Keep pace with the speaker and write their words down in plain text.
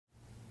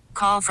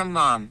Call from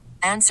mom.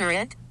 Answer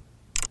it.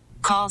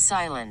 Call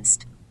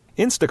silenced.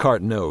 Instacart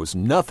knows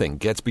nothing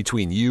gets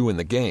between you and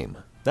the game.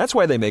 That's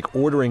why they make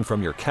ordering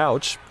from your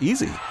couch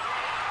easy.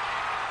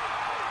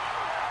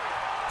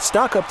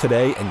 Stock up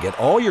today and get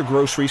all your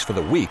groceries for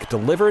the week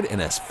delivered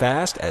in as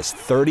fast as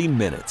 30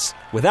 minutes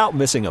without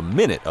missing a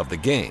minute of the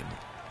game.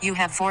 You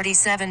have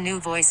 47 new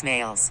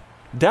voicemails.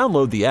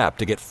 Download the app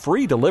to get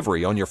free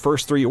delivery on your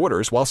first 3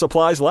 orders while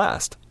supplies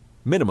last.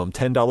 Minimum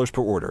 $10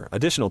 per order.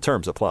 Additional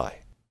terms apply.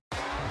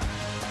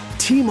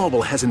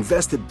 T-Mobile has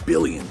invested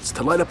billions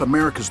to light up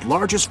America's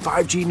largest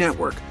 5G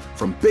network,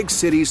 from big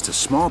cities to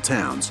small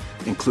towns,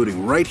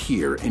 including right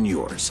here in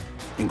yours.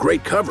 And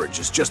great coverage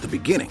is just the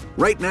beginning.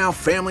 Right now,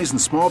 families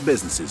and small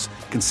businesses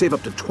can save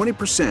up to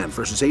 20%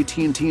 versus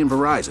AT&T and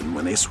Verizon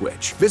when they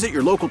switch. Visit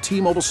your local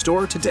T-Mobile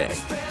store today.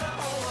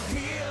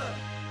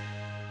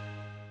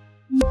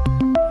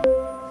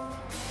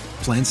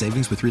 Plan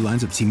savings with 3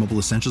 lines of T-Mobile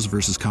Essentials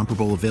versus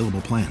comparable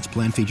available plans.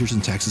 Plan features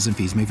and taxes and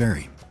fees may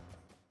vary.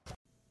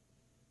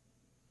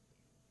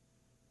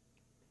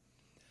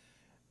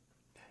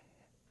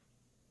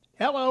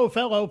 Hello,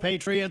 fellow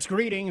patriots.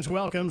 Greetings,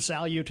 welcome,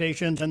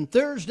 salutations, and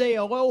Thursday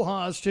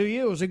alohas to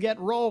you as we get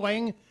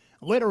rolling,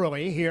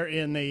 literally, here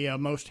in the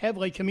most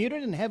heavily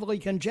commuted and heavily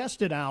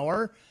congested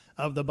hour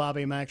of the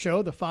Bobby Mack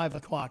Show, the 5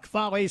 o'clock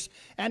Follies.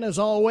 And as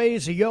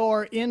always,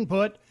 your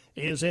input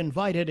is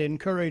invited,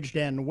 encouraged,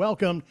 and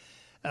welcomed.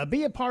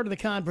 Be a part of the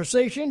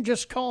conversation.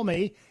 Just call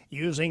me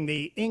using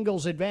the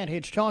Ingalls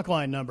Advantage talk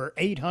line number,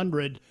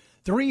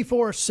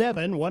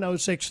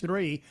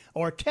 800-347-1063,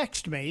 or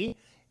text me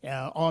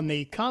on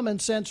the Common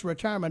Sense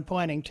Retirement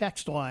Planning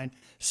text line,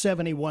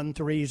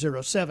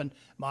 71307.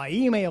 My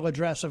email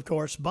address, of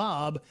course,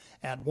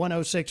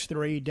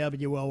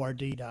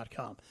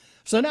 bob@1063word.com.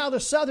 So now the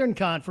Southern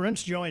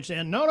Conference joins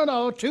in.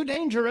 No, too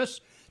dangerous,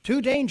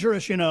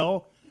 you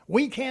know.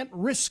 We can't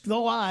risk the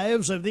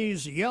lives of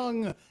these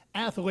young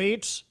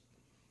athletes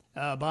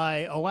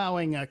by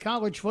allowing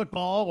college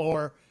football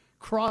or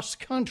cross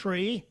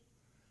country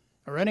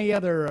or any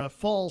other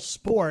fall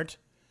sport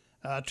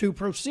to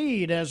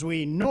proceed as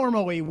we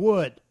normally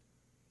would.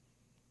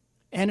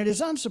 And it is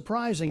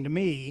unsurprising to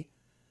me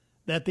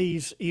that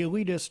these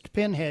elitist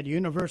pinhead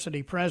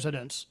university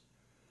presidents,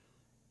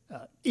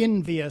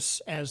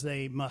 envious as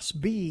they must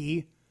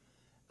be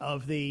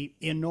of the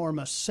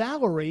enormous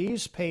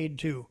salaries paid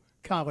to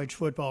college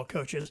football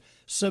coaches,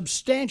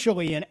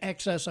 substantially in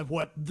excess of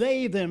what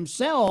they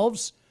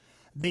themselves,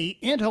 the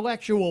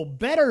intellectual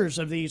betters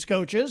of these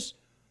coaches,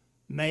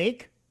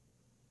 make.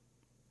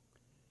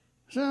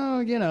 So,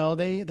 you know,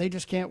 they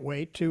just can't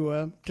wait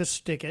to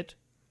stick it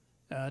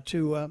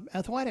to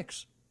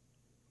athletics.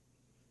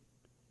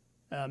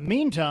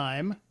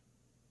 Meantime,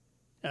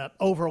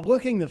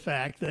 overlooking the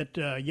fact that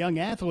young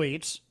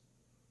athletes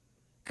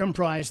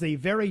comprise the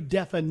very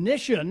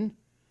definition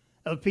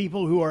of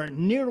people who are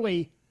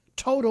nearly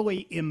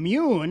totally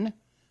immune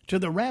to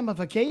the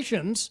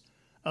ramifications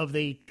of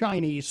the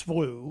Chinese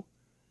flu.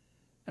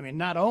 I mean,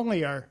 not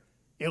only are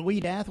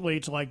elite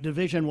athletes like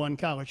Division I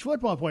college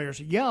football players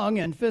young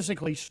and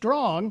physically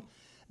strong,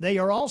 they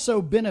are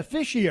also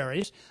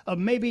beneficiaries of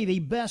maybe the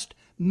best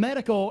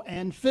medical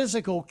and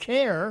physical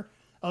care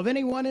of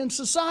anyone in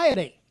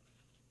society.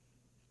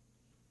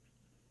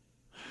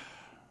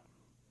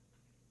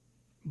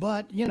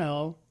 But, you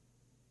know,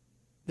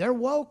 they're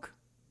woke.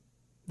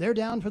 They're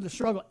down for the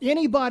struggle.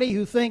 Anybody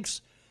who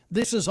thinks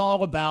this is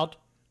all about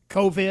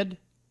COVID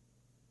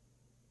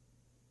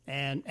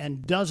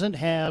and doesn't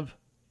have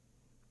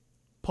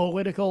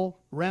political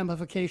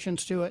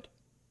ramifications to it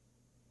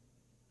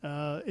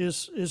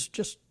is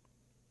just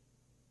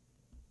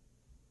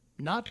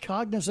not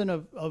cognizant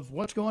of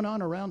what's going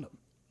on around them.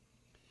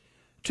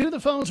 To the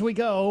phones we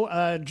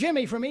go.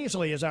 Jimmy from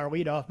Easley is our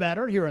leadoff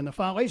batter here in the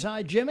Follies.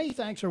 Hi, Jimmy.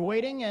 Thanks for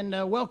waiting,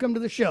 and welcome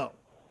to the show.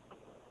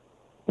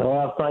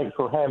 Well, thanks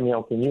for having me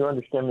on. Can you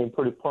understand me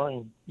pretty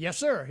plain? Yes,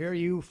 sir. Hear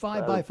you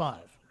 5 by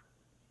 5.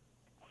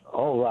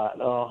 All right.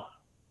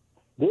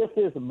 This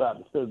is about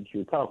the subject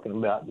you're talking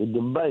about, the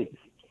debates.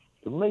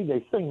 To me,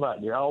 they seem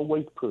like they're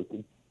always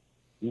crooked.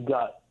 You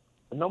got,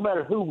 no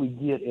matter who we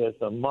get as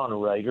a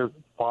moderator,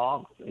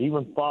 Fox,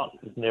 even Fox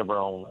is never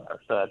on our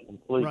side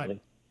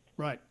completely.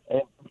 Right.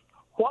 And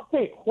why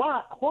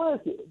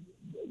is it?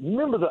 You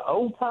remember the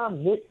old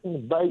time Nixon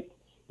debate?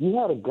 You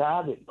had a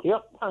guy that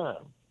kept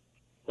time.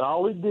 That's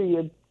all he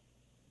did,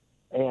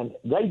 and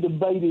they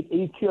debated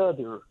each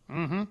other.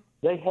 Mm-hmm.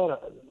 They had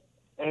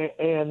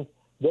and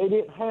they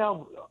didn't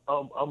have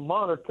a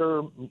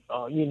monitor,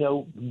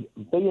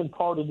 being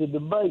part of the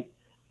debate.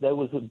 There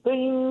was a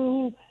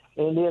ding,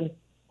 and then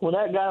when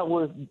that guy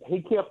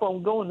he kept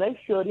on going, they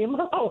shut him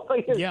off.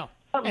 Yeah,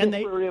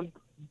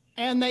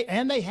 and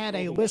they had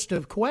a list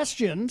of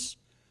questions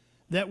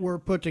that were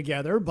put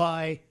together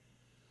by,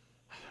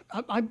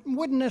 I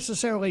wouldn't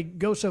necessarily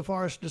go so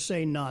far as to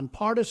say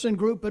nonpartisan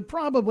group, but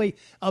probably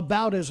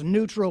about as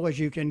neutral as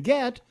you can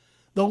get,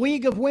 the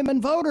League of Women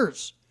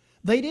Voters.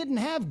 They didn't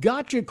have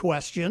gotcha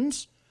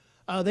questions.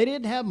 They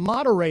didn't have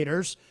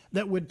moderators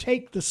that would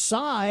take the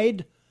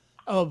side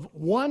of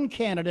one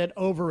candidate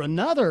over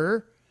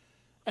another,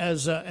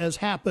 as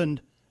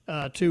happened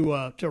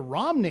to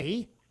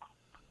Romney,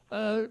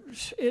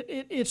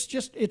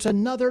 it's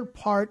another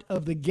part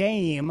of the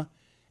game,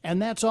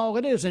 and that's all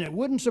it is. And it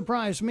wouldn't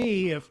surprise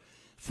me if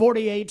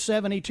 48,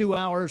 72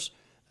 hours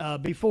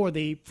before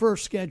the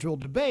first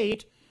scheduled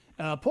debate,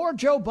 poor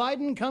Joe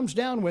Biden comes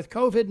down with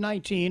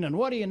COVID-19, and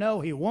what do you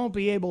know? He won't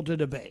be able to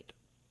debate.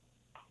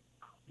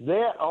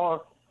 That,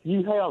 or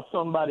you have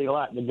somebody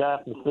like the guy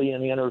from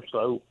CNN or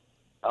so.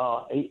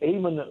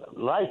 Even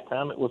last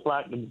time, it was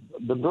like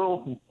the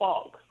girl from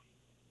Fox.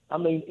 I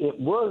mean, it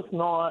was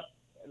not.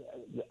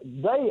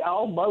 They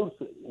almost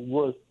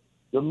was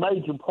the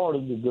major part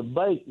of the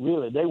debate.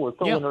 Really, they were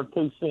throwing their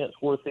 2 cents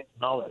worth in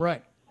and all that.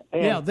 Right.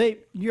 And,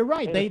 you're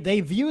right.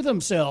 They view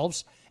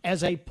themselves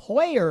as a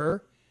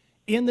player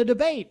in the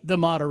debate. The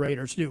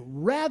moderators do,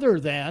 rather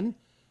than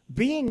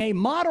being a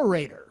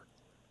moderator.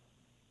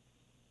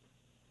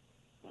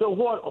 So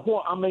what?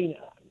 I mean,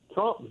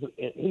 Trump,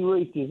 he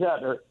reaches out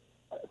there.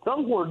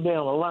 Somewhere down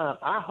the line,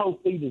 I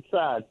hope he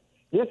decides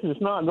this is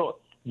not going.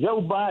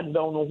 Joe Biden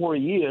don't know where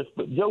he is,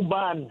 but Joe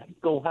Biden's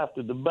going to have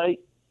to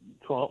debate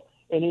Trump,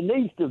 and he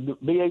needs to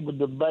be able to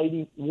debate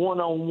him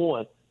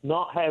one-on-one,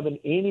 not having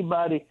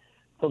anybody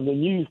from the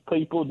news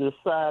people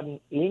deciding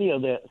any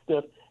of that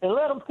stuff, and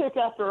let them pick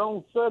out their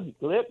own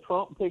subject. Let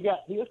Trump pick out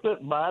his,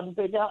 let Biden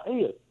pick out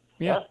his.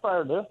 Yeah. That's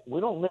fair enough. We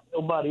don't let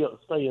nobody else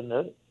say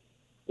nothing.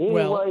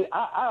 Anyway,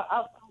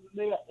 I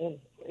that, and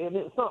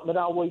it's something that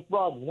always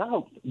bothers me.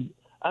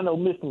 I know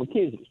Mr.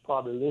 McKissick's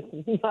probably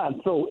listening.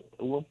 I'd throw it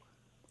to him.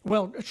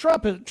 Well,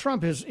 Trump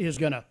is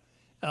going to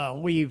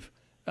leave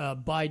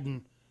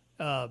Biden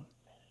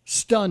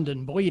stunned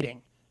and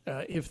bleeding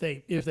if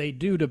they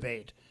do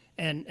debate.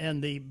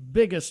 And the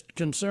biggest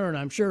concern,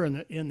 I'm sure,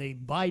 in the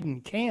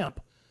Biden camp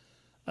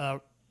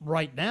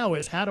right now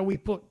is how do we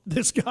put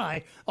this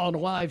guy on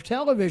live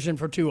television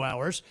for 2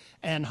 hours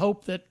and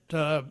hope that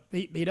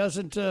he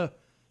doesn't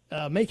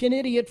make an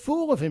idiot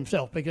fool of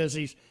himself, because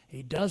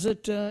he does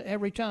it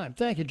every time.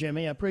 Thank you,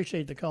 Jimmy. I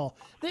appreciate the call.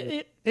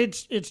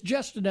 It's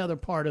just another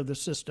part of the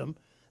system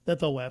that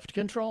the left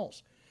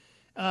controls.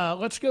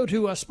 Let's go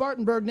to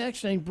Spartanburg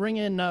next and bring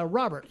in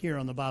Robert here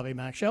on the Bobby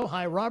Mack Show.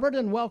 Hi, Robert,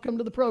 and welcome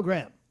to the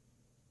program.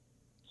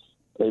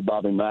 Hey,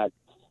 Bobby Mack.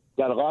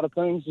 Got a lot of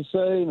things to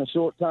say in a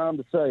short time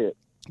to say it.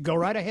 Go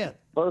right ahead.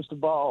 First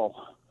of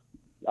all,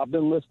 I've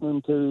been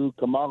listening to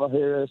Kamala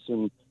Harris,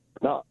 and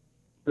not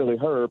really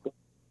her, but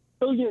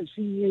how brilliant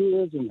she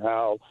is and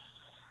how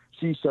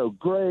she's so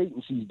great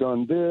and she's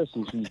done this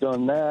and she's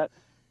done that.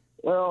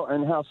 Well,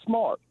 and how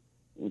smart.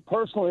 And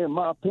personally, in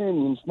my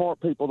opinion, smart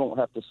people don't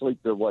have to sleep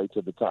their way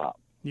to the top.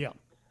 Yeah,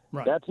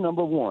 right. That's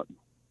number one.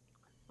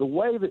 The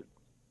way that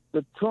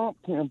the Trump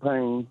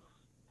campaign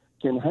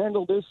can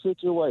handle this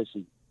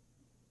situation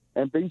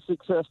and be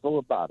successful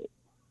about it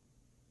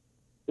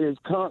is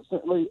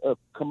constantly,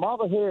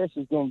 Kamala Harris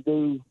is going to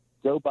do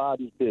Joe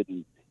Biden's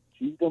bidding.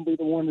 She's going to be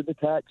the one that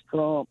attacks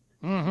Trump.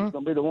 Mm-hmm. She's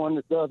going to be the one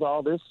that does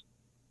all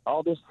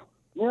this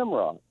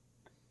Nimrod.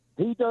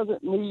 He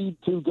doesn't need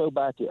to go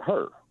back at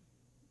her.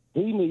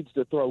 He needs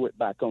to throw it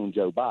back on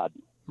Joe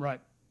Biden.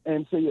 Right.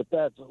 And see if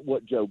that's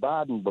what Joe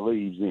Biden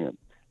believes in.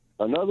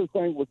 Another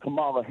thing with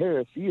Kamala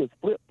Harris, she has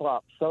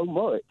flip-flopped so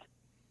much,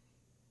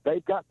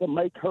 they've got to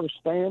make her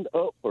stand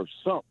up for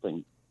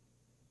something,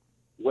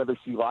 whether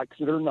she likes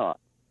it or not.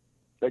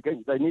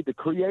 They need to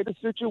create a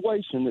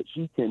situation that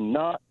she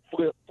cannot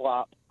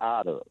flip-flop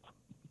out of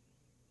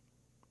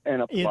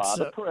and apply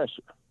the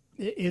pressure.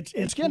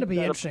 It's going to be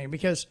interesting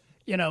because,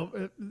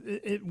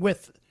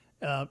 with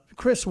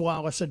Chris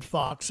Wallace at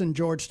Fox and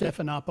George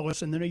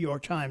Stephanopoulos in the New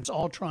York Times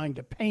all trying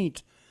to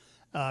paint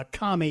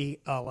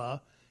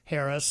Kamala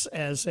Harris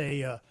as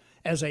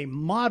a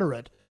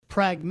moderate,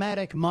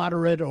 pragmatic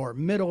moderate, or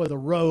middle of the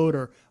road,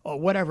 or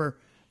whatever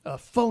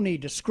phony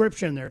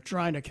description they're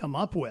trying to come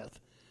up with.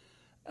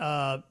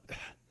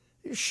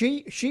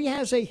 She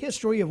has a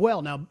history of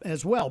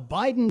as well.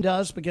 Biden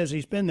does, because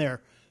he's been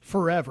there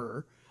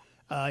forever.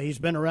 He's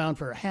been around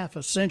for half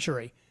a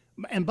century.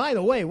 And by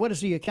the way, what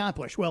does he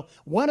accomplish? Well,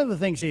 one of the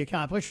things he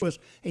accomplished was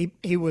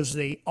he was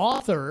the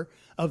author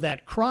of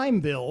that crime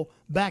bill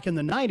back in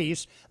the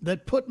 90s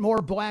that put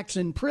more blacks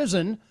in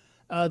prison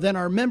than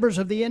are members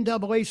of the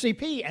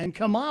NAACP, and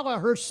Kamala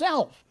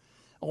herself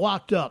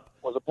locked up.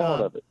 Was a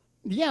part of it.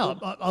 Yeah,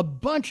 a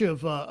bunch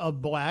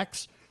of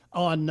blacks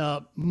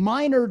on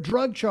minor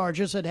drug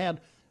charges that had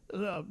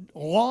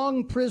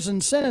long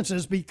prison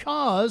sentences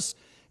because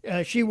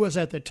she was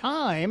at the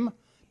time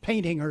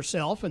painting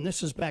herself, and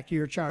this is back to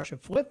your charge of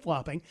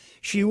flip-flopping,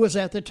 she was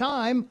at the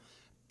time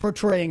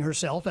portraying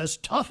herself as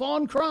tough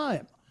on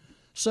crime.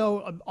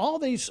 So all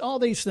these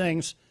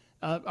things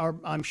are,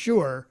 I'm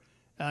sure,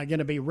 going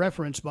to be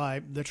referenced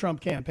by the Trump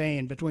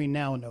campaign between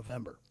now and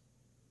November.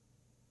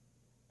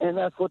 And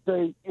that's what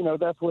they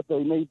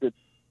need to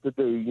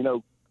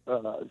do.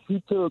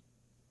 She took,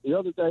 the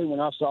other day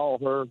when I saw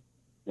her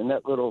in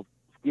that little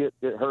skit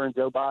that her and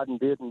Joe Biden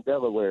did in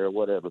Delaware or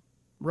whatever.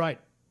 Right.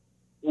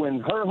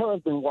 When her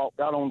husband walked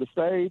out on the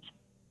stage,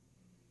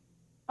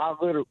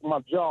 my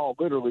jaw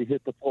literally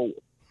hit the floor.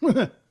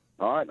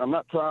 All right, I'm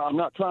not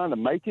trying to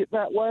make it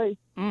that way.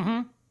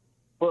 Mm-hmm.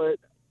 But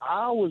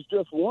I was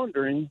just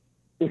wondering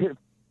if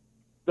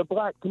the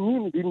black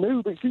community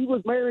knew that she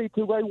was married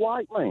to a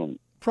white man.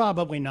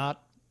 Probably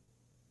not.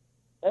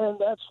 And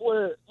that's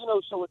where,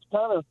 so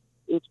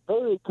it's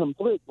very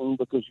conflicting,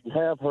 because you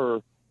have her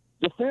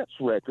defense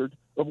record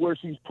of where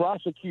she's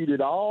prosecuted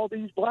all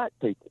these black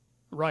people.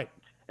 Right.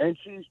 And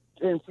she's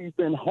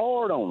been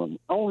hard on them,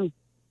 on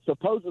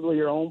supposedly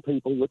her own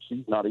people, which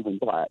she's not even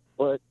black.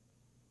 But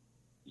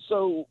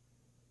so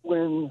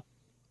when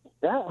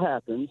that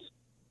happens,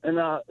 and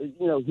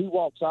he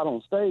walks out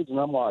on stage, and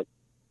I'm like,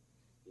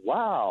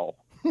 wow,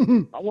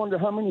 I wonder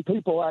how many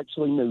people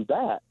actually knew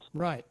that.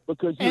 Right.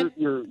 Because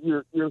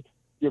you're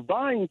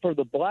vying for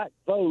the black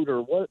vote,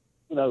 or what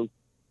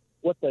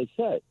they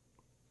say.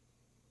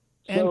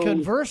 And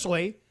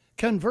conversely,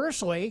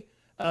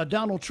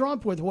 Donald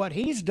Trump, with what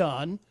he's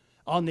done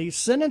on these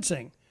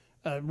sentencing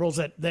rules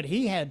that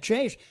he had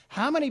changed,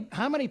 how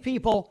many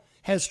people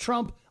has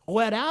Trump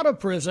let out of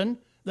prison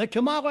that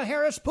Kamala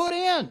Harris put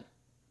in?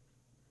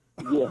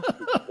 Yes,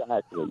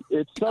 exactly.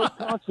 It's so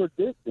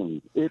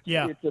contradicting.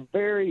 It's a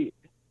very,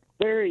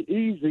 very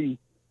easy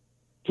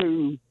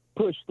to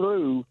push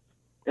through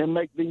and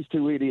make these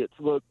two idiots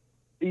look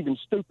even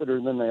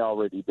stupider than they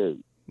already do.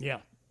 Yeah,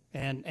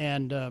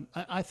 and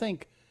I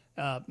think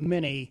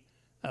many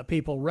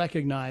people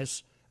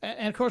recognize,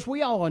 and of course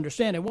we all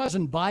understand, it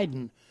wasn't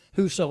Biden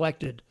who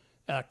selected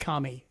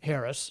Kami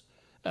Harris.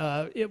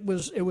 It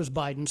was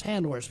Biden's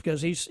handlers,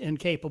 because he's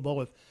incapable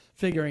of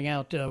figuring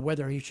out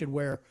whether he should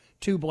wear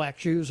 2 black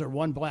shoes or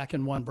 1 black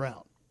and 1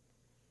 brown.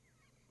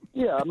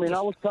 Yeah, I mean,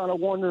 I was kind of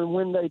wondering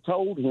when they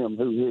told him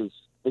who his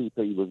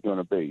VP was going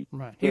to be.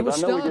 Right. He was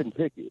stunned. He didn't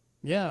pick it.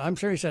 Yeah, I'm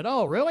sure he said,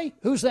 "Oh, really?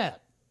 Who's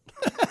that?"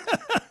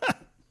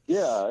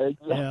 Yeah,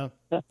 exactly.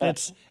 Yeah,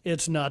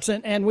 it's nuts.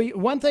 And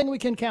one thing we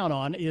can count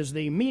on is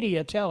the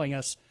media telling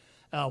us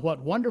what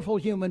wonderful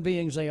human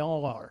beings they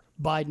all are,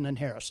 Biden and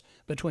Harris,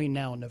 between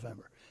now and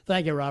November.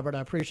 Thank you, Robert.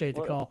 I appreciate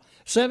the call.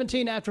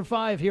 17 after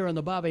 5 here on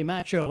the Bobby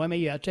Mack Show. Let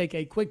me take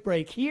a quick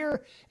break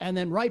here, and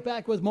then right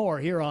back with more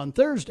here on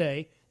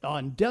Thursday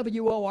on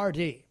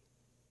WORD.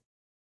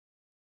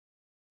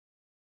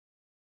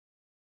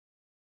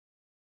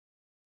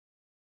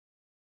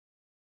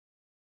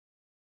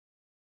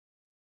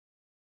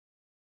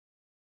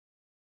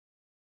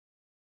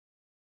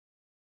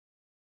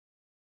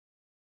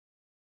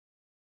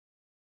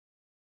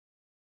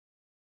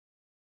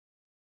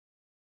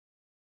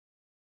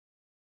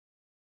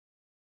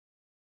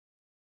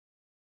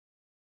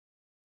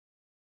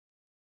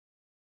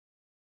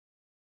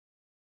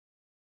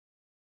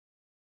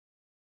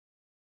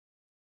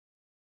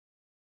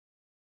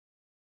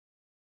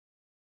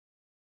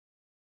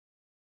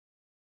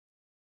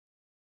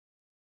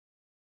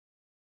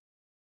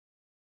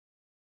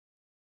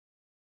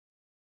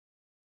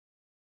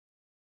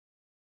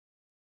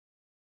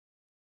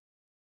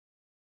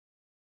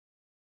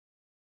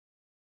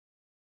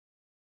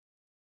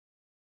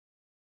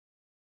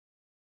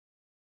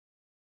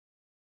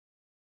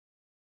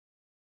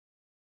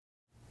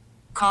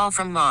 Call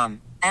from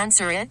mom.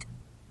 Answer it.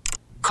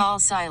 Call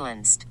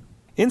silenced.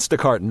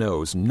 Instacart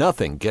knows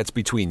nothing gets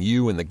between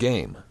you and the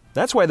game.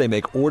 That's why they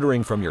make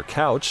ordering from your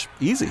couch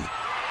easy.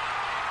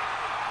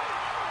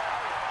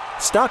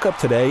 Stock up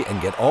today and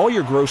get all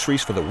your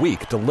groceries for the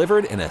week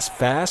delivered in as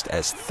fast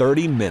as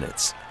 30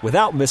 minutes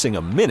without missing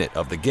a minute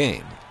of the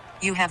game.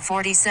 You have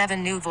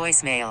 47 new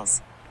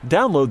voicemails.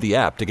 Download the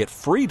app to get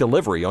free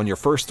delivery on your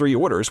first 3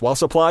 orders while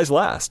supplies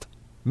last.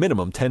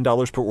 Minimum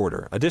 $10 per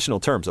order.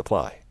 Additional terms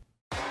apply.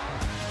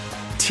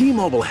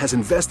 T-Mobile has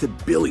invested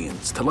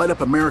billions to light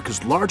up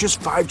America's largest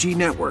 5G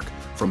network,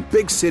 from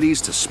big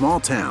cities to small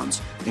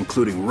towns,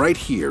 including right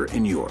here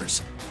in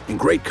yours. And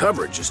great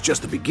coverage is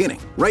just the beginning.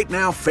 Right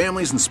now,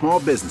 families and small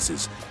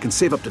businesses can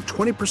save up to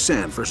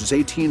 20% versus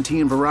AT&T and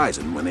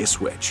Verizon when they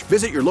switch.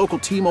 Visit your local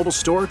T-Mobile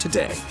store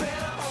today.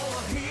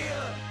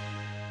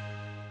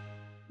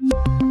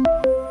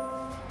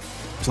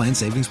 Plan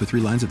savings with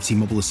 3 lines of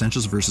T-Mobile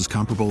Essentials versus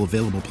comparable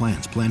available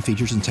plans. Plan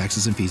features and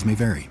taxes and fees may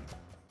vary.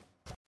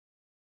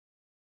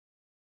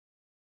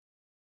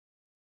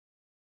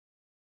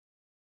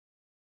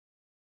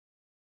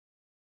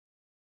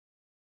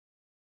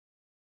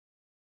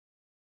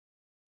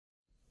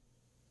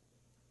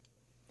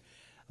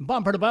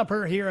 Bumper to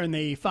bumper here in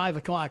the 5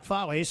 o'clock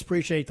Follies.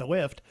 Appreciate the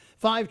lift.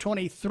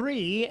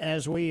 5:23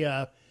 as we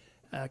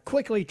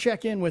quickly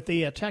check in with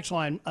the text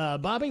line.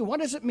 Bobby, what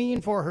does it mean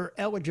for her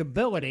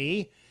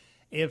eligibility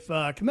if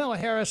Kamala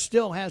Harris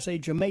still has a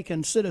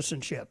Jamaican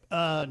citizenship?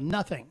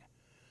 Nothing.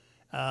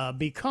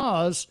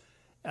 Because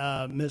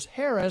Ms.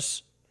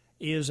 Harris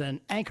is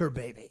an anchor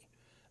baby.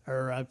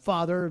 Her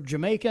father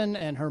Jamaican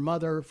and her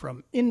mother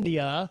from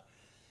India.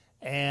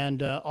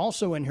 And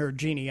also in her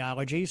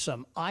genealogy,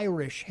 some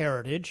Irish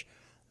heritage,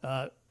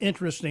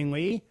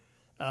 interestingly,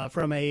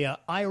 from a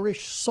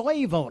Irish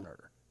slave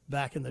owner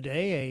back in the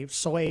day, a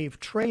slave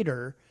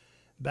trader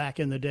back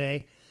in the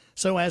day.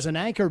 So as an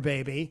anchor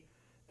baby,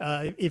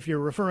 If you're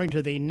referring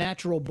to the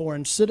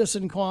natural-born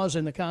citizen clause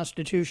in the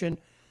Constitution,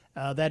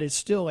 that is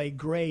still a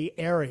gray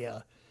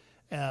area.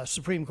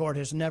 Supreme Court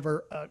has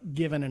never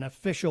given an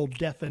official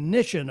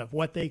definition of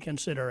what they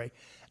consider a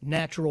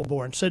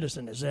natural-born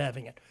citizen as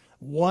having it.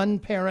 One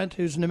parent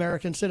who's an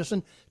American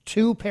citizen,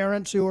 two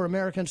parents who are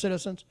American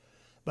citizens,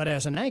 but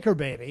as an anchor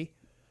baby,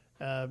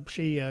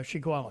 she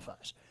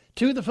qualifies.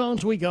 To the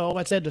phones we go.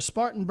 Let's head to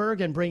Spartanburg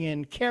and bring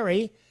in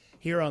Carrie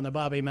here on the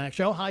Bobby Mack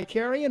Show. Hi,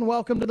 Carrie, and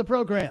welcome to the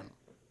program.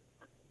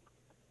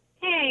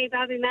 Hey,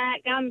 Bobby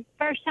Mack. I'm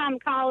first-time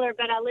caller,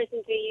 but I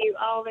listen to you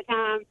all the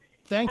time.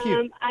 Thank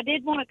you. I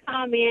did want to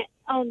comment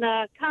on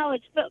the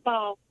college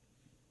football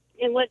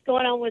and what's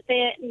going on with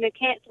it and the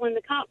canceling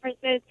the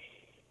conferences.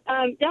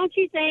 Don't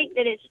you think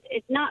that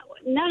it's not,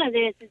 none of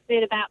this has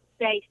been about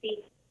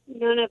safety,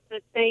 none of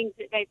the things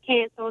that they've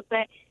canceled,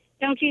 but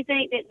don't you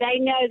think that they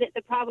know that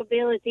the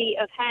probability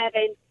of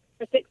having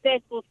a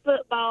successful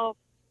football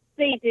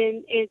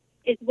season is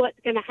what's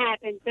going to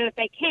happen? So if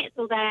they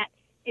cancel that,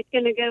 it's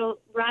going to go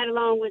right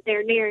along with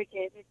their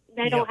narrative.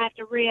 They don't have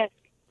to risk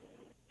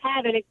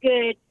having a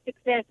good,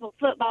 successful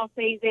football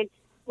season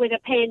with a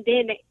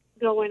pandemic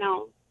going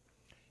on.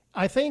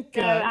 I think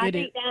I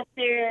think that's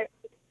their...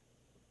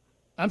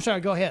 I'm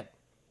sorry, go ahead.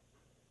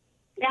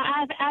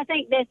 I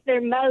think that's their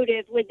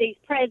motive with these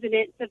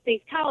presidents of these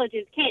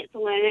colleges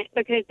canceling it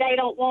because they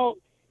don't want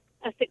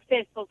a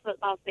successful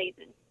football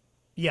season.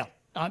 Yeah,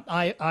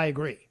 I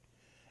agree.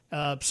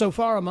 So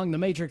far among the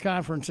major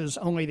conferences,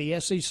 only the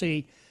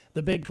SEC,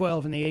 the Big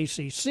 12, and the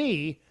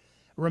ACC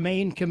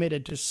remain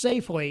committed to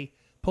safely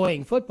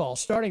playing football,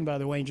 starting, by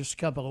the way, in just a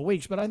couple of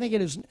weeks. But I think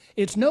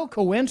it's no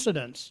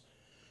coincidence,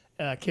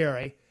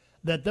 Carrie,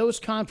 that those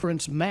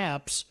conference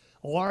maps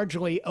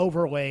largely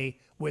overlay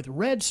with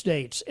red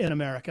states in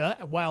America,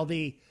 while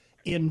the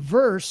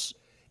inverse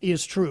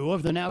is true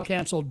of the now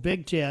canceled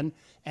Big Ten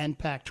and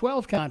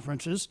Pac-12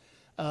 conferences.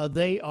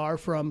 They are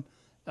from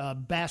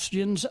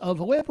bastions of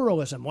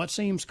liberalism. What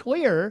seems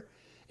clear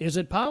is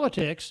that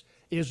politics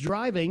is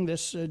driving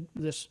this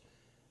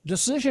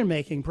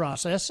decision-making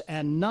process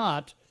and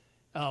not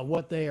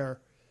what they are,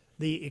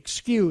 the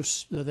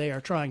excuse that they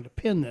are trying to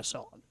pin this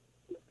on.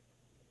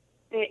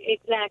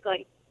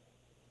 Exactly.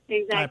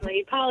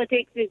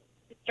 Politics is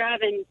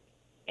driving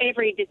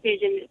every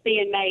decision that's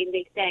being made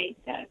these days.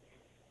 So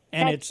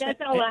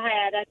that's all I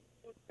had. I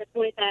wanted to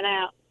point that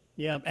out.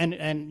 Yeah,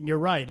 and you're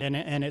right,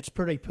 and it's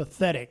pretty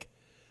pathetic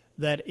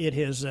that it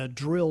has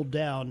drilled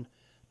down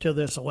to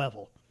this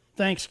level.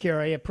 Thanks,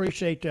 Carrie. I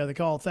appreciate the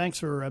call. Thanks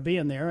for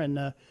being there,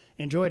 and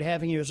enjoyed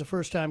having you as a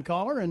first-time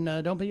caller, and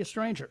don't be a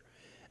stranger.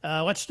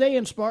 Let's stay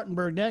in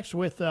Spartanburg next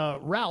with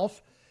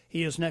Ralph.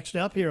 He is next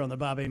up here on the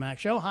Bobby Mack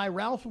Show. Hi,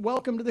 Ralph.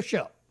 Welcome to the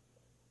show.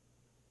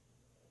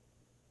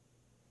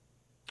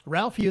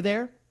 Ralph, you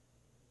there?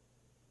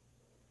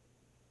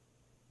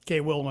 Okay,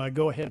 we'll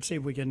go ahead and see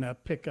if we can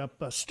pick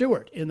up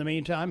Stuart in the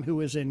meantime,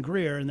 who is in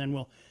Greer, and then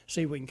we'll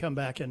see if we can come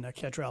back and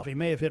catch Ralph. He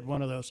may have hit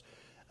one of those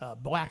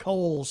black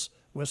holes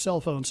with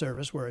cell phone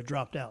service where it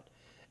dropped out.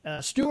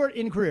 Stuart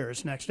in Greer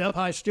is next up.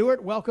 Hi,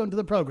 Stuart. Welcome to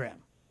the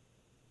program.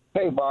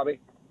 Hey, Bobby.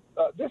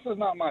 This is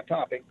not my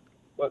topic,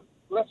 but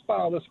let's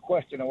file this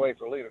question away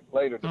for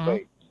later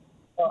debate.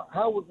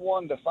 How would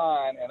one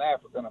define an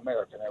African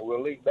American? And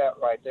we'll leave that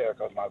right there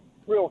because my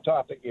real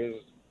topic is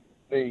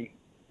the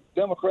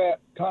Democrat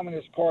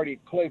Communist Party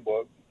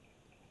playbook.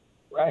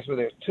 Actually,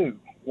 there's two.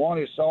 One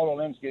is Saul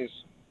Alinsky's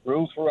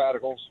Rules for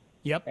Radicals,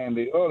 and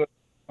the other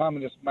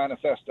Communist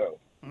Manifesto.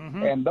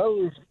 And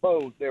those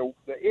both, the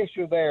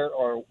issue there,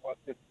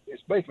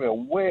 it's basically a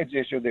wedge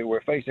issue that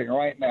we're facing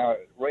right now: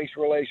 race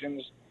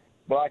relations,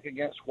 black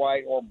against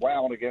white, or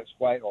brown against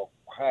white, or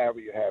however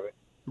you have it.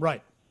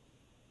 Right.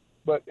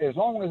 But as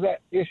long as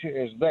that issue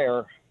is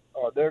there,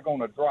 they're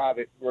going to drive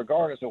it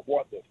regardless of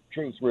what the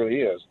truth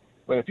really is.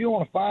 But if you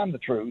want to find the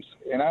truth,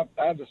 and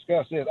I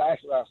discussed this,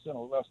 actually I sent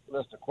a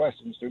list of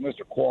questions to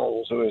Mr.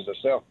 Quarles, who is the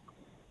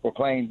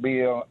self-proclaimed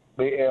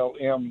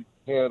BLM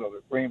head of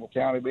the Greenville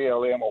County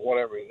BLM, or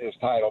whatever his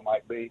title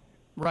might be.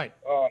 Right.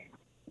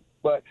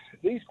 But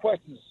these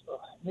questions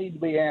need to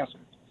be answered.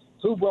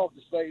 Who brought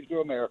the slaves to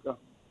America?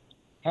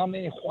 How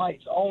many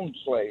whites owned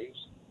slaves?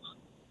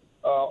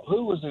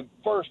 Who was the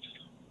first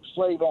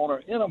slave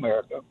owner in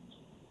America?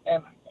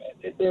 And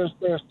there's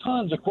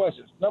tons of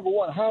questions. Number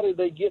one, how did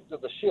they get to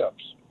the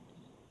ships?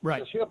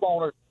 Right. The ship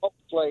owners bought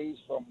slaves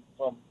from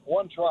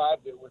one tribe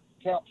that would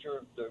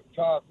capture the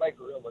tribe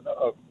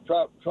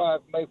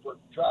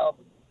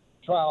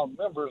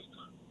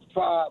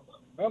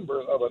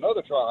members of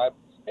another tribe,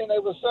 and they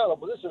would settle.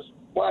 But this is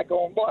black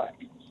on black,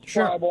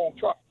 tribe on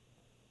tribe,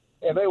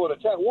 and they would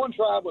attack. One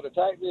tribe would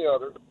attack the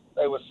other.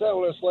 They would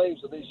sell their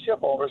slaves to these ship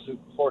owners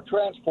for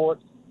transport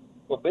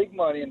for big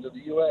money into the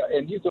U.S.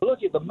 And you could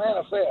look at the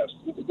manifest.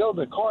 You could go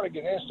to the Carnegie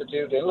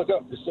Institute and look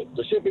up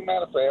the shipping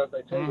manifest.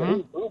 They tell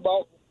you who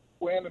bought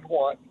when and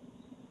what.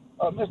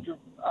 I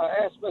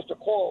asked Mr.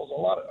 Quarles a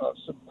lot of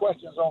some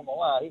questions on the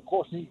line. Of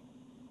course, he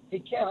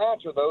can't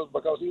answer those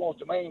because he wants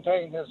to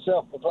maintain his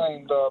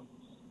self-proclaimed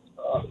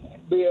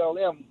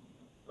BLM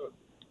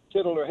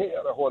tittle her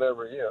head or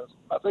whatever he is.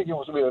 I think he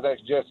wants to be the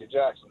next Jesse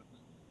Jackson.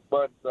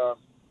 But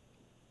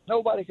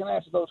nobody can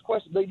answer those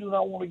questions. They do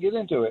not want to get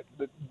into it.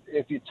 But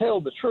if you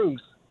tell the truth,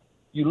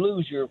 you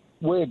lose your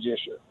wedge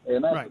issue,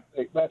 and that's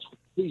what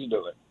he's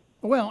doing.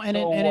 Well, and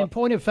in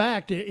point of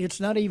fact, it's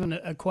not even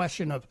a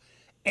question of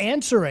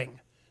answering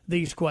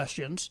these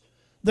questions.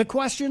 The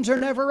questions are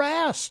never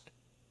asked.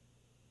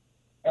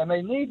 And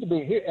they need to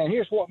be here. And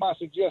here's what my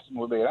suggestion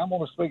would be. I'm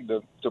going to speak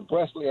to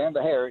Presley and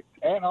to Harry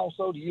and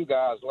also to you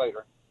guys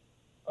later.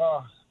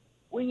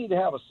 We need to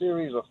have a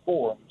series of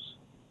forums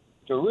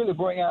to really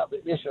bring out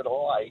the issue to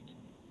light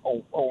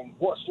on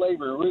what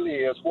slavery really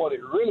is, what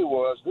it really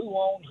was, who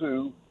owned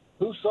who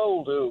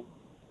sold who.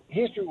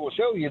 History will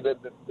show you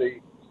that the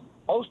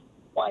most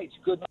whites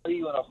could not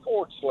even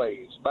afford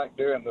slaves back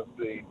there in the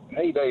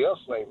heyday of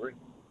slavery.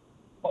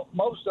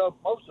 Most of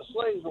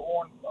slaves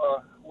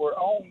were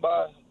owned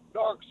by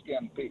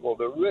dark-skinned people,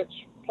 the rich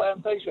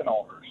plantation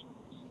owners.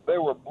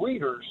 There were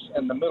breeders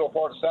in the middle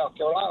part of South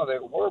Carolina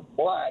that were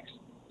blacks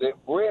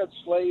that bred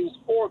slaves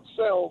for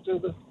sale to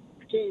the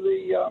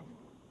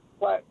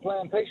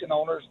plantation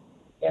owners,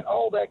 and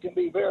all that can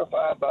be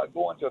verified by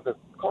going to the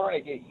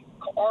Carnegie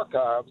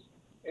archives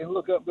and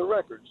look up the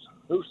records.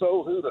 Who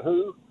sold who to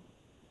who,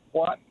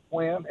 what,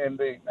 when, and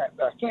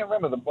I can't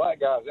remember the black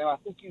guy's name. I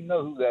think you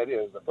know who that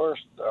is. The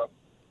first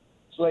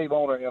slave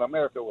owner in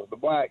America was the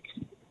black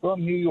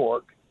from New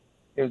York.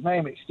 His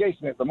name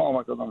escapes me at the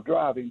moment because I'm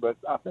driving, but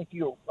I think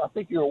you're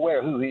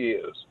aware who he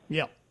is.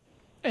 Yeah,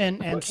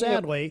 and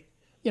sadly,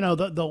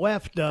 the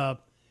left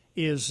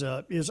is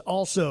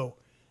also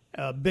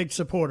big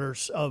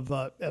supporters of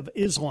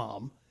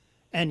Islam,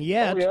 and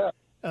yet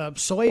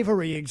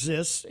slavery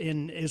exists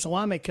in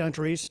Islamic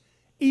countries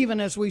even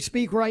as we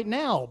speak right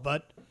now.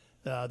 But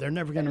they're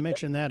never going to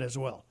mention that as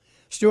well.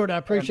 Stuart, I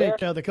appreciate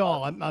the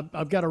call.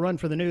 I've got to run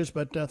for the news,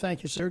 but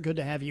thank you, sir. Good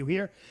to have you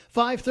here.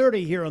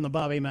 5:30 here on the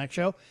Bobby Mack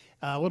Show.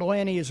 Little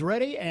Annie is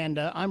ready, and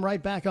I'm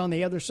right back on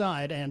the other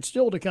side. And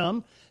still to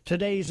come,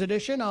 today's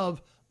edition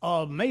of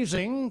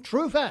Amazing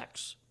True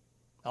Facts.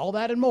 All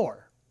that and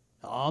more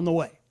on the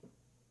way.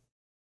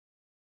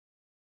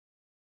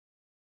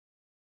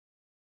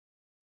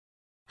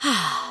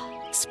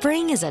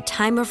 Spring is a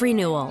time of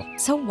renewal,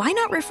 so why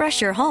not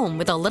refresh your home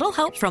with a little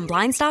help from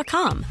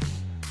Blinds.com?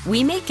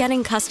 We make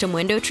getting custom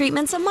window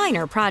treatments a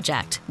minor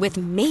project with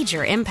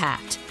major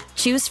impact.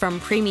 Choose from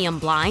premium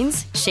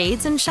blinds,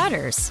 shades, and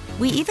shutters.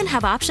 We even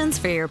have options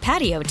for your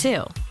patio,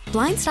 too.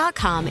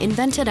 Blinds.com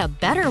invented a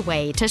better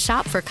way to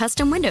shop for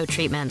custom window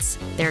treatments.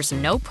 There's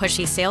no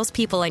pushy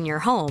salespeople in your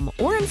home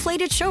or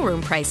inflated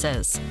showroom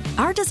prices.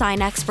 Our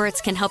design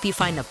experts can help you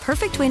find the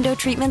perfect window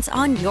treatments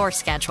on your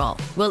schedule.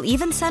 We'll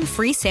even send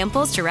free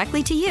samples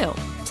directly to you.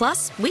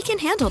 Plus, we can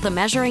handle the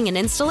measuring and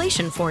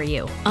installation for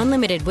you.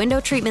 Unlimited window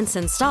treatments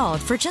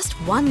installed for just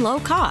one low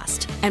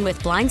cost. And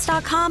with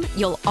Blinds.com,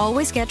 you'll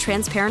always get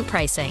transparent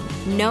pricing.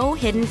 No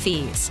hidden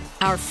fees.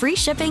 Our free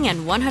shipping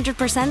and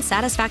 100%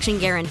 satisfaction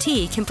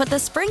guarantee can put the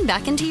spring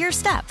back into your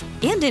step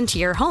and into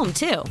your home,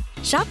 too.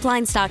 Shop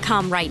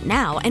Blinds.com right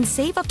now and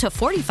save up to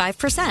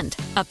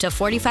 45%. Up to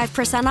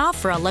 45% off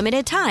for a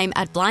limited time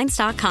at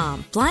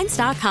Blinds.com.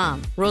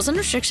 Blinds.com. Rules and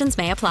restrictions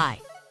may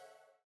apply.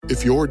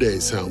 If your day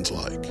sounds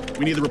like...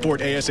 We need the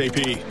report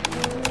ASAP.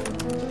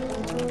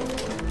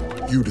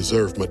 You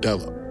deserve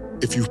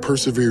Modelo. If you've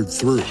persevered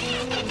through...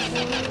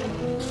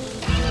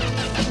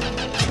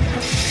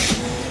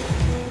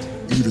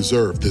 You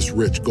deserve this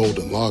rich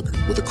golden lager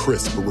with a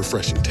crisp but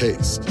refreshing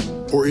taste.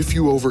 Or if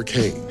you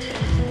overcame... 2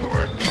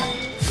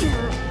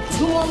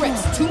 more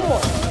reps, 2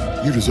 more.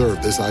 You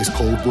deserve this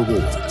ice-cold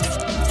reward.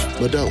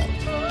 Modelo,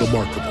 the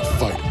Remarkable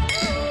Fighter.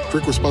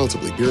 Drink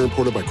responsibly. Beer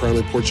imported by Crown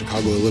Imports,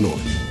 Chicago,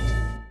 Illinois.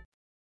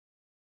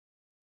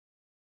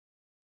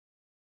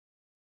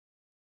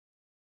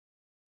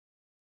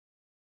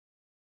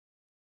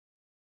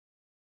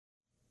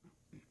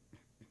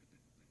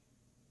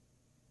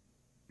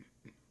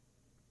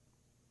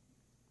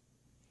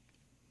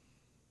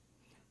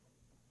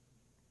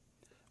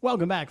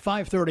 Welcome back.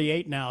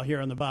 5:38 now here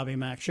on the Bobby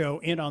Mack Show.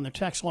 In on the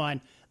text line,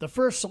 the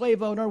first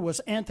slave owner was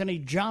Anthony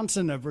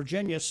Johnson of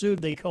Virginia,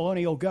 sued the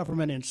colonial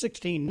government in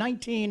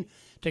 1619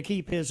 to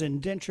keep his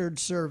indentured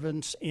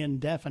servants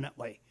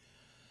indefinitely.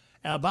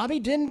 Bobby,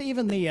 didn't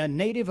even the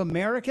Native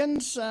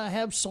Americans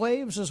have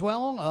slaves as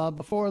well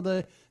before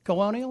the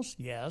colonials?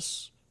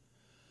 Yes.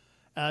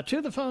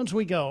 To the phones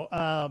we go.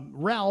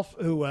 Ralph,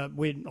 who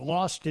we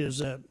lost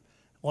his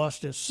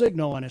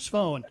signal on his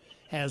phone,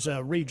 has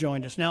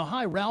rejoined us now.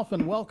 Hi, Ralph,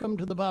 and welcome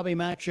to the Bobby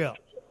Mack Show.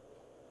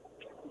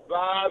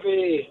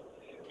 Bobby,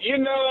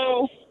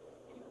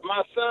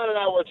 my son and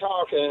I were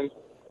talking,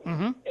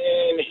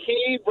 and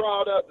he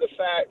brought up the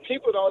fact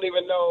people don't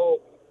even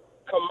know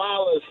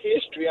Kamala's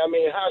history. I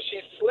mean, how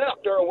she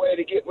slept her way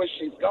to get where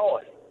she's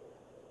going.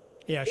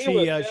 Yeah, he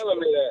was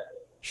telling me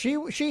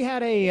that. She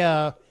had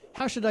a,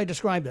 how should I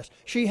describe this?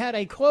 She had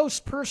a close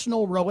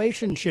personal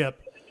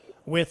relationship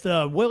with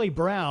Willie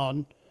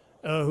Brown,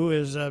 who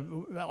has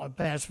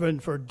been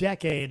for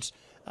decades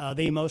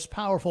the most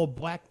powerful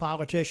black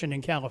politician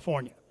in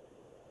California.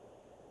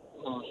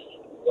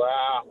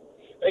 Wow.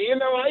 And you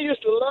know, I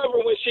used to love her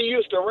when she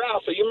used to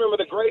wrestle. You remember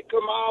the great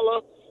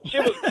Kamala? She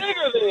was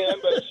bigger then,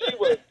 but she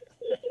was.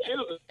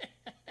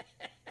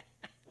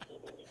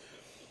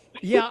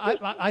 Yeah,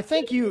 I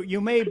think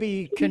you may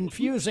be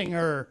confusing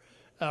her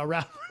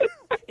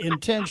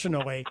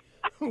intentionally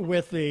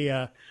with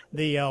the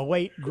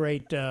late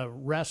great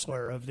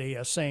wrestler of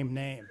the same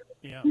name.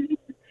 Yeah.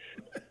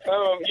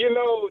 You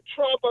know,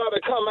 Trump ought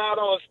to come out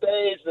on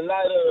stage the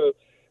night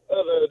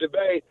of the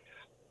debate.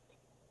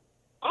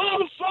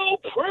 I'm so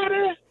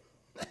pretty.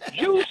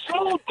 You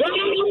so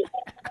dumb.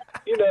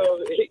 You know,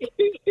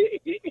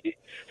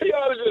 he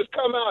ought to just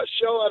come out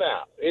showing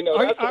out. You know,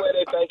 that's the way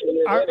they think it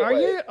is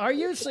anyway.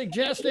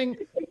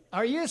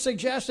 Are you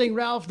suggesting,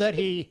 Ralph, that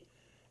he,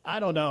 I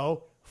don't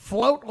know,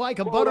 float like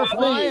a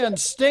butterfly and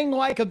sting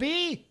like a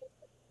bee?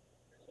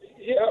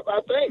 Yeah, I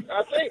think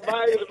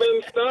Biden's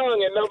been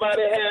stung and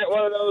nobody had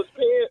one of those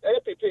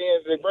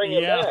EpiPens to bring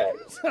him back.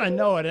 I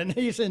know it, and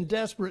he's in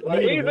desperate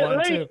need of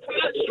one, too. He's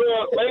punch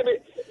drunk, maybe.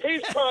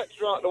 He's punch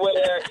drunk the way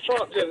that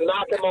Trump just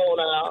knock him on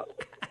out.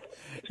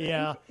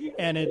 Yeah,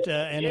 and it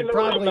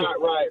probably won't.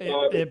 Right.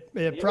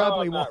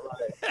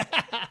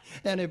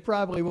 And it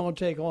probably won't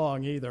take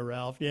long either,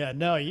 Ralph. Yeah,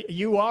 no,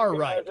 you are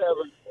right.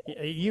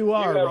 You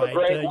are right. A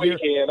great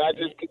weekend.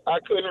 I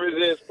couldn't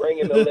resist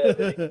bringing the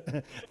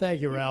levity.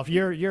 Thank you, Ralph.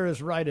 You're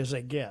as right as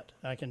they get.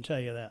 I can tell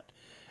you that.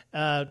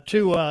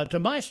 To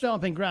my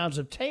stomping grounds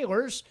of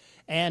Taylor's,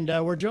 and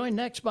we're joined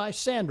next by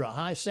Sandra.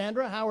 Hi,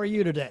 Sandra. How are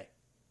you today?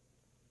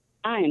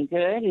 I am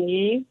good, and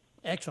you?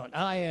 Excellent.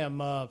 I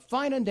am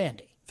fine and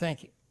dandy.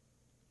 Thank you.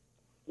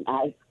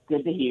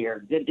 Good to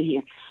hear. Good to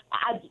hear.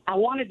 I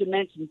wanted to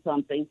mention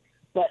something,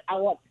 but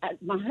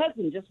my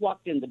husband just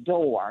walked in the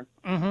door,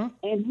 and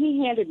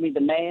he handed me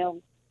the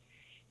mail.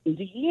 Do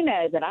you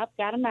know that I've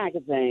got a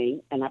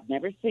magazine, and I've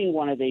never seen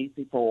one of these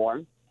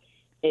before,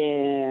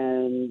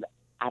 and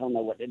I don't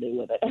know what to do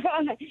with it.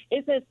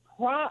 It says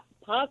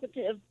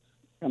Positive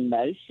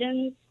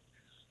Promotions,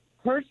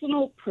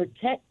 Personal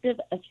Protective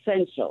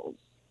Essentials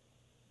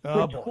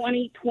for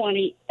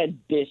 2020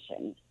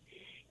 edition.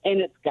 And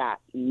it's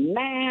got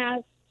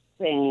masks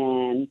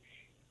and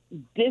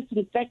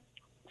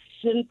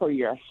disinfection for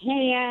your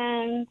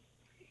hands.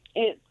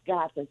 It's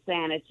got the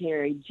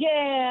sanitary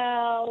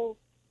gel.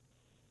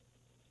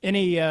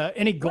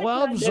 Any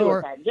gloves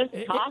or just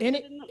toss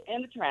it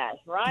in the trash,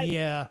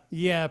 right?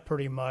 Yeah,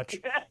 pretty much.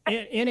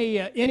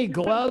 Any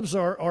gloves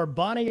or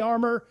body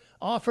armor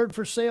offered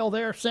for sale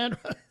there,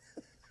 Sandra?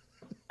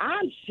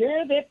 I'm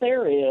sure that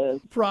there is.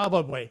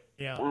 Probably,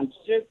 yeah. I'm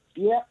sure.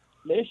 Yep.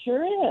 There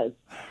sure is.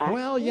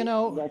 Well, you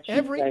know,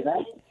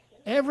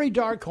 every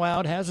dark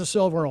cloud has a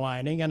silver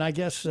lining, and I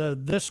guess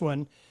this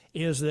one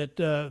is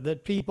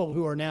that people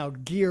who are now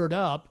geared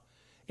up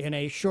in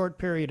a short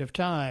period of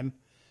time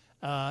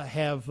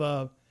have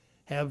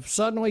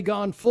suddenly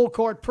gone full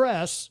court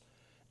press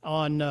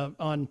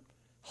on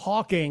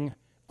hawking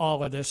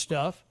all of this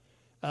stuff,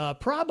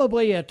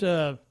 probably at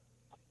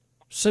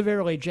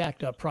severely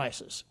jacked up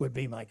prices would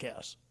be my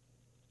guess.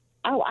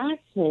 Oh, I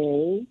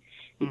see.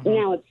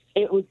 Now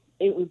it was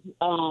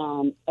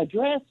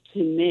addressed to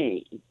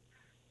me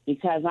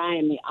because I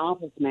am the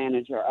office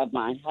manager of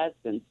my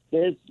husband's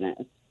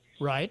business.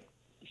 Right.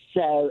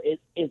 So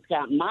it's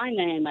got my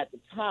name at the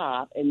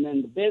top, and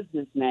then the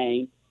business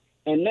name,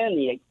 and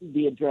then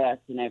the address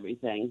and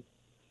everything.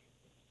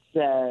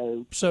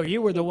 So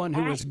you were the one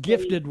who was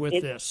gifted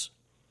with this.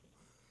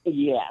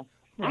 Yes.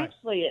 Right.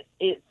 Actually,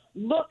 it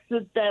looks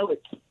as though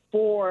it's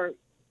for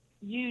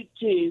you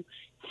to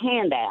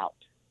hand out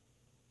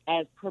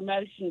as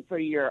promotion for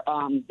your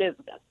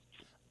business.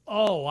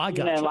 Oh, I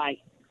got you.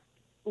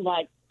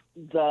 Like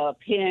the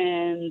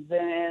pins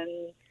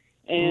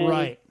and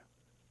right.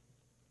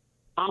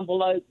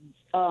 envelope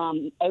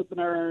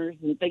openers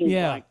and things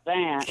like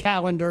that.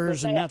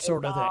 Calendars and that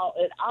sort of thing.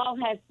 It all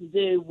has to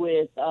do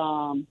with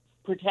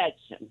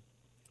protection.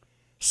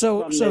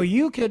 So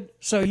you could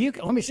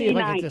let me see if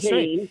I get this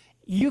straight.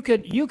 You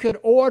could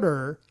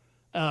order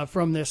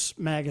from this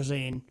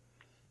magazine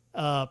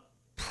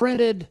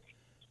printed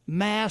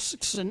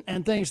masks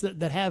and things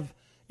that have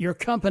your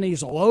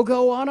company's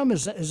logo on them.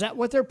 Is that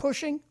what they're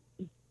pushing?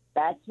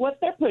 That's what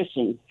they're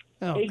pushing.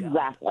 Oh,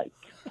 exactly.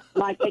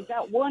 Like they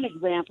got one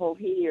example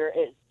here.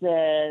 It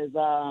says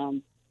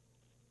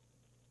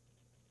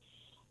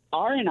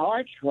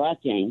R&R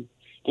Trucking,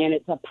 and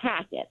it's a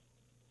packet.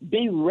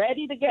 Be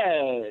ready to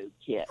go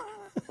kit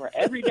for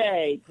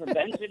everyday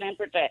prevention and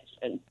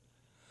protection.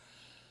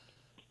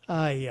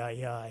 Ay.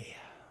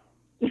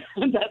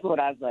 That's what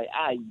I say.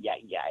 Ay.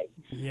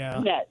 Yeah.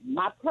 Now,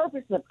 my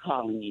purpose of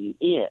calling you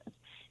is,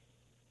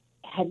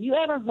 have you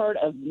ever heard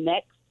of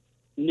Next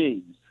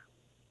News?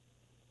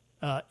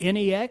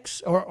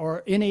 NEX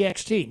or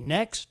NEXT?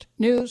 Next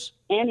News?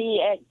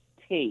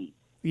 NEXT.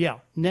 Yeah,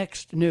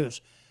 Next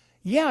News.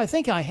 Yeah, I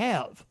think I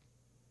have.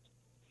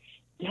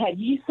 Have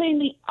you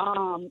seen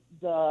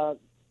the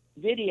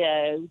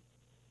video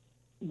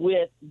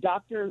with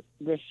Dr.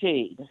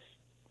 Rashid?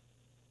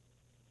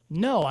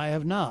 No, I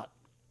have not.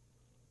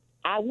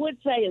 I would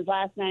say his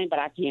last name, but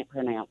I can't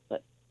pronounce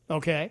it.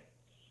 Okay.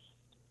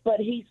 But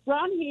he's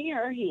from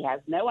here. He has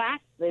no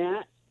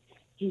accent.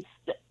 He's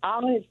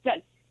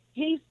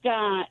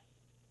got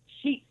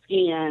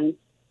sheepskins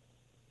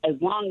as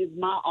long as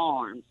my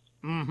arms.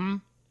 Mm-hmm.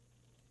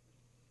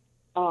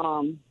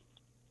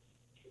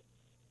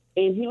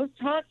 And he was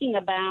talking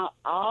about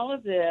all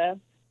of this,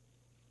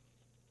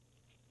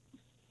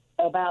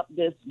 about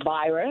this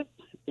virus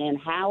and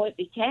how it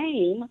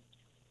became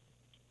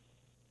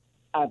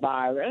a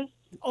virus.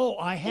 Oh,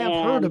 I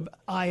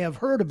have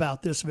heard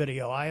about this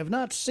video. I have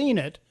not seen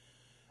it.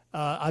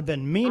 I've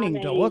been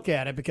meaning to look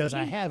at it because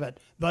I haven't,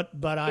 but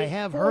I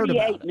have heard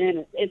about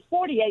it. It's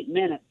 48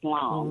 minutes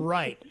long.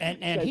 Right,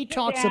 and so he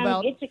talks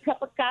about. Get your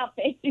cup of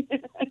coffee.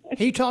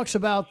 He talks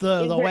about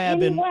the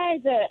lab in. Is there any way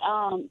that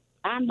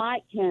I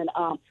might can?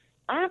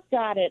 I've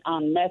got it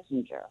on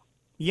Messenger.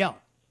 Yeah.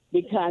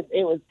 Because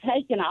it was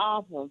taken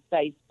off of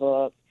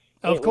Facebook.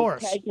 Of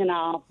course. Was taken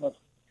off of.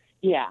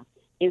 Yeah.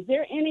 Is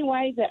there any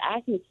way that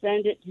I can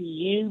send it to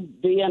you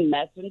via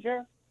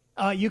Messenger?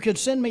 You could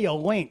send me a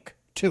link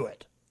to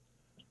it.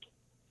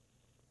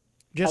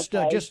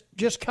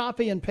 Just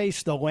copy and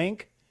paste the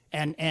link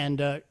and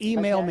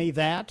email me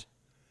that,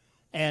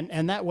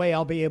 and that way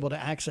I'll be able to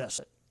access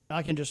it.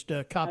 I can just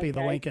copy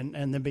the link and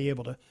then be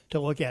able to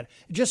look at it.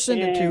 Just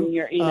send it to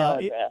your email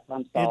address.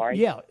 I'm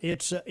sorry.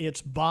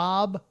 It's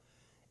Bob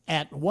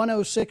at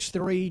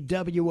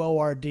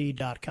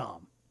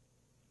 1063word.com.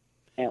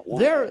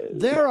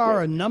 There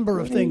are a number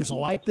of things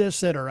like this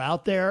that are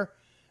out there.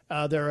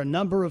 There are a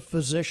number of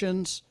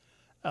physicians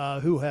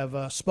who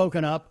have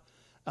spoken up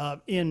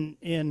in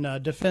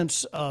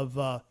defense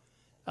of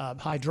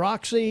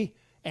hydroxy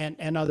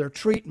and other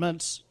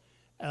treatments.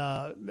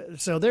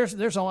 So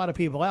there's a lot of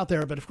people out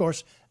there, but of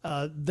course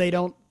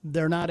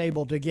they're not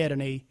able to get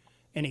any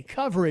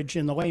coverage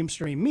in the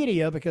lamestream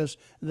media because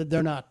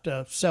they're not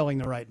selling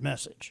the right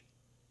message.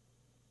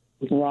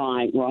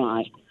 Right.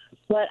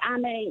 But I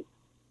mean,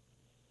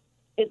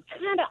 it's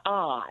kind of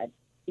odd,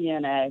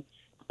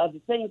 of the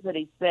things that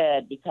he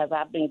said, because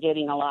I've been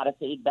getting a lot of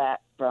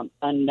feedback from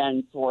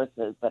unknown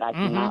sources that I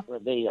cannot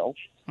reveal.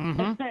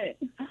 Mm-hmm.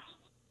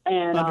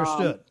 And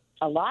understood.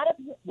 A lot of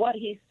what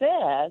he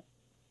says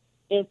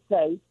is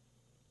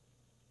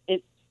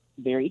it's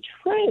very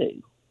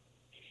true.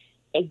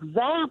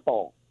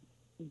 Example,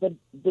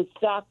 this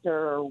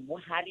doctor,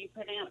 how do you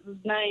pronounce his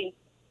name?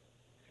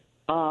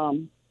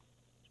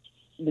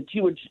 That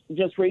you were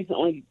just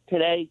recently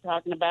today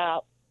talking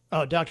about.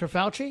 Oh, Dr.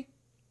 Fauci?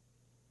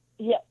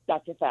 Yep,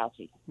 Dr.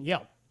 Fauci. Yeah.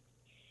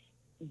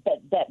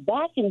 But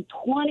back in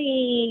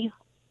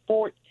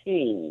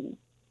 2014,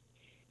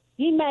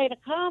 he made a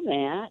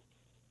comment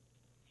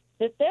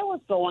that there was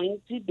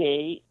going to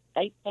be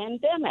a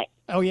pandemic.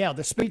 Oh, yeah,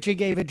 the speech he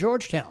gave at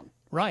Georgetown.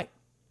 Right.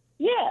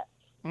 Yes.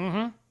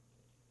 Mm-hmm.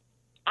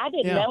 I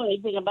didn't know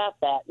anything about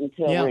that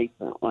until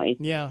recently.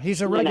 Yeah,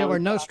 he's a regular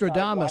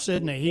Nostradamus,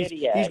 isn't he?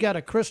 He's got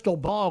a crystal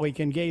ball he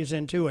can gaze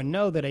into and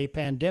know that a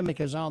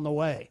pandemic is on the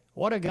way.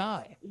 What a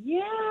guy.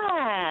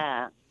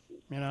 Yeah.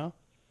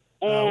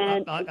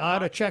 And I ought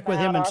to check with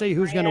him and see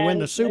who's going to win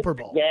the Super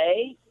Bowl.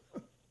 Gates.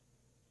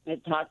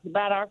 It talks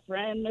about our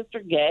friend,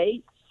 Mr.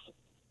 Gates.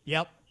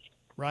 Yep.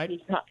 Right.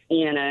 He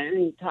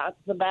talks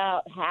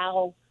about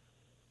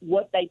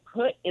what they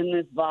put in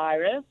this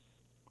virus,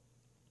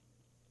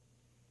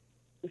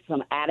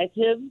 some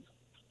additives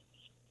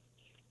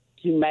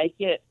to make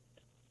it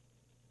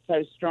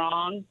so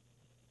strong.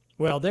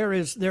 Well, there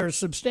is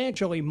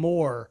substantially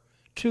more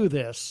to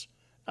this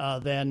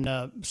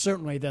than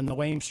certainly than the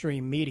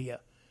lamestream media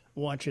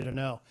want you to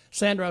know.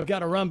 Sandra, I've got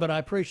to run, but I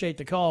appreciate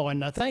the call,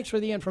 and thanks for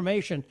the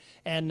information.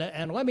 And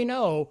let me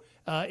know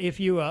if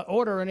you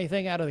order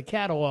anything out of the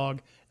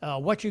catalog,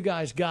 what you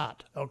guys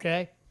got,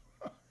 okay?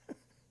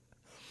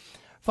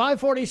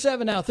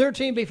 5:47 now,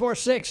 13 before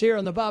 6 here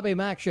on the Bobby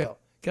Mack Show.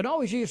 Could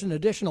always use an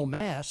additional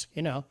mask,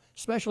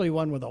 especially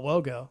one with a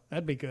logo.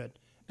 That'd be good.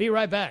 Be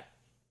right back.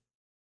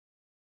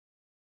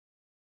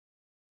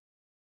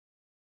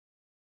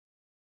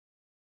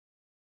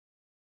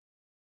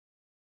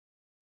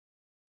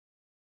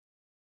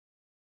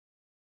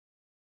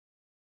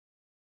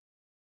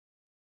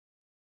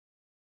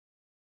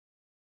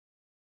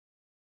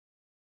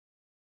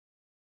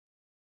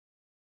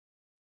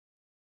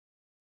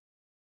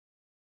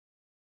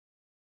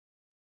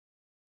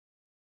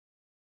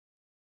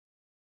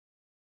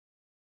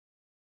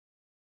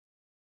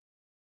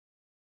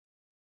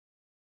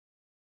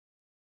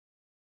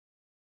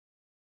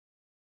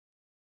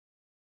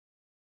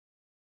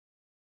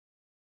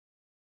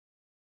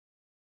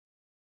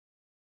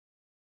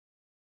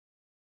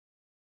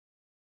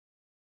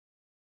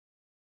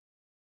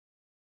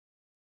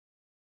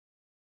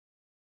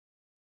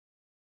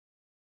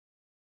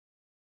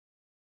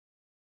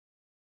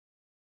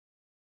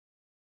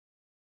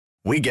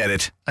 We get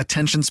it.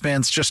 Attention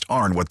spans just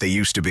aren't what they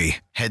used to be.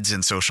 Heads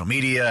in social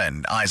media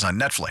and eyes on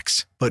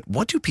Netflix. But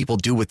what do people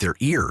do with their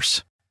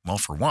ears? Well,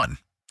 for one,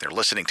 they're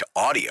listening to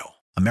audio.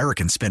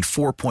 Americans spend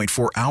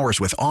 4.4 hours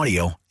with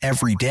audio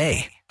every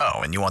day. Oh,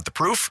 and you want the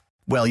proof?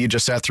 Well, you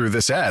just sat through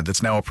this ad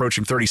that's now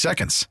approaching 30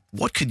 seconds.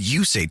 What could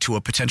you say to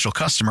a potential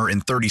customer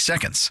in 30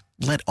 seconds?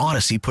 Let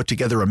Odyssey put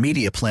together a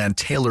media plan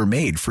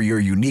tailor-made for your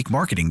unique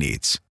marketing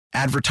needs.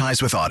 Advertise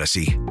with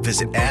Odyssey.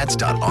 Visit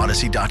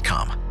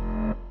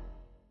ads.odyssey.com.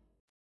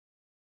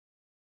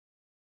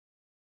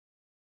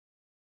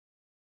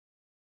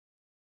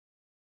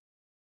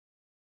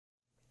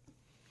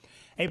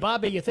 Hey,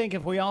 Bobby, you think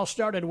if we all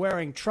started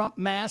wearing Trump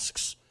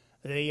masks,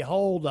 the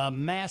whole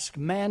mask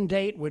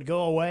mandate would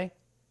go away?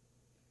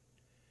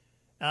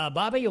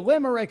 Bobby,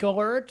 limerick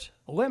alert.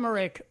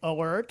 Limerick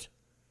alert.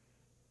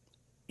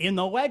 In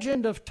the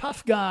legend of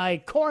tough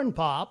guy Corn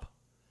Pop,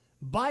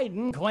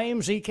 Biden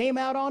claims he came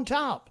out on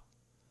top.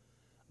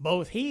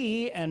 Both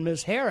he and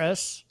Ms.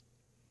 Harris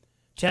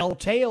tell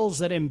tales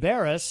that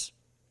embarrass.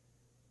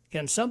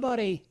 Can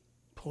somebody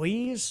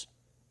please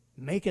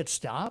make it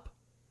stop?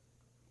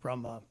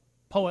 From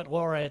poet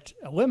laureate,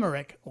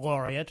 limerick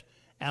laureate,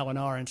 Alan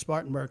R. in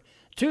Spartanburg.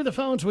 To the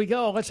phones we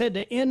go. Let's head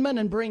to Inman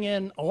and bring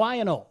in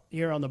Lionel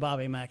here on the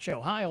Bobby Mack Show.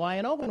 Hi,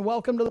 Lionel, and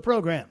welcome to the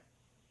program.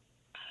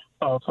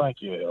 Oh,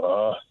 thank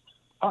you.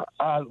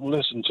 I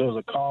listened to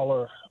the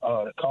caller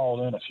that called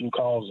in a few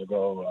calls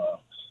ago.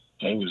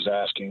 He was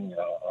asking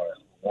or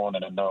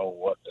wanting to know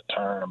what the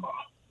term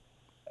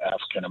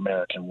African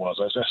American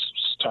was. I just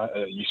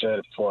you said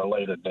it for a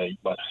later date,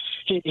 but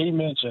he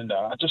mentioned.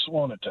 I just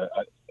wanted to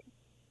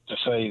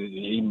say that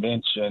he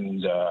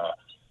mentioned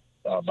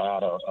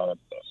about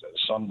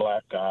some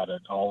black guy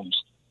that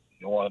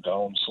wanted to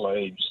own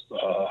slaves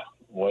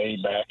way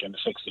back in the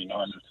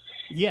 1600s.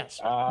 Yes,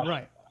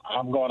 right.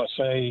 I'm going to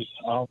say,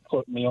 I'll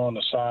put me on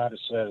the side that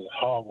says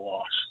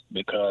hogwash,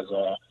 because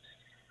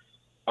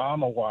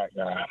I'm a white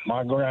guy.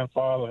 My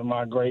grandfather and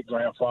my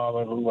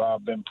great-grandfather, who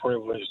I've been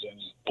privileged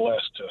and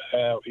blessed to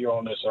have here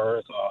on this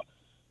earth,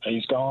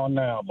 he's gone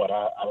now, but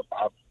I've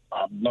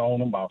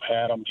known him. I've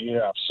had him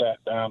here. I've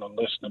sat down and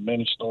listened to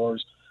many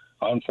stories.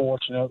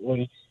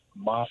 Unfortunately,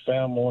 my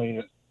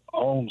family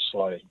owned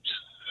slaves,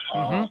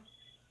 and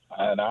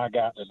I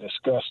got the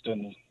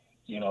disgusting,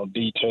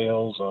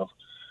 details of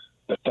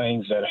the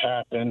things that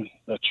happened,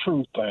 the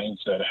true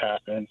things that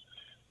happened,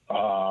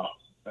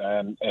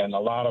 and a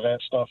lot of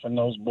that stuff in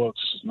those books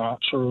is not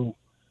true.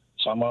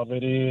 Some of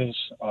it is.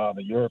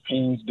 The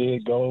Europeans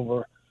did go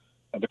over,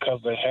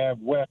 because they have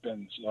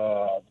weapons,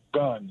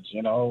 guns,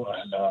 and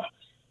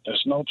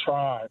there's no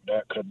tribe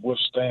that could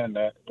withstand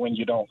that when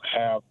you don't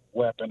have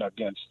weapon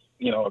against,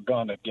 a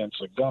gun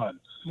against a gun.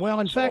 Well,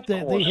 in fact,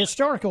 the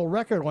historical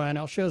record,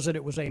 Lionel, shows that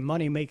it was a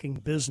money-making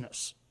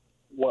business.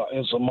 Well,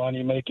 it's a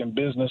money-making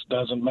business,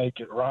 doesn't make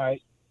it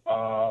right.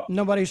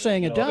 Nobody's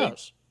saying it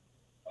does.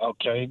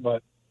 Okay,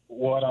 but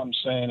what I'm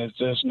saying is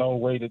there's no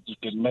way that you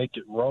can make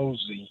it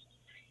rosy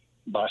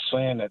by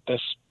saying that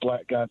this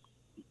black guy,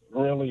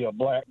 really a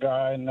black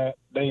guy in that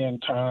day and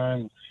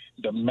time,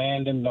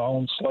 demanding to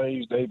own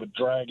slaves. They would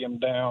drag him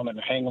down and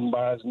hang him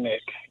by his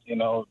neck.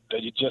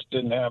 That he just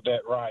didn't have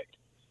that right.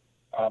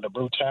 The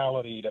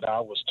brutality that I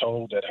was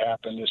told that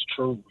happened is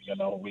true.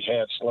 We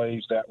had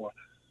slaves that were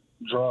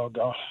drug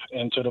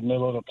into the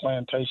middle of the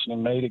plantation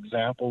and made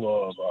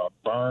example of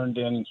burned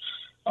in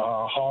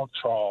hog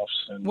troughs.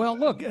 And, well,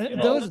 look,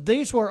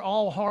 these were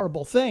all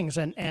horrible things,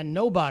 and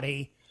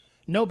nobody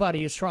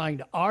is trying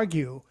to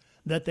argue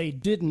that they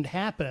didn't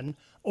happen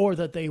or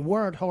that they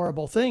weren't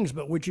horrible things.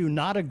 But would you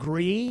not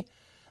agree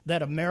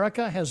that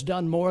America has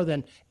done more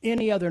than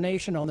any other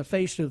nation on the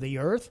face of the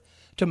earth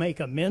to make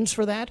amends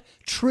for that?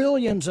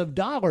 Trillions of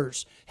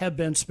dollars have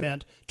been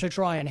spent to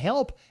try and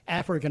help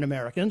African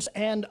Americans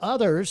and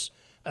others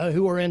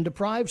who are in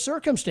deprived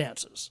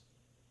circumstances.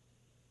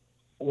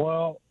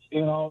 Well,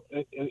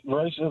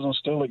 racism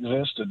still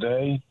exists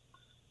today.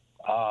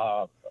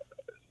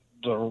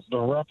 The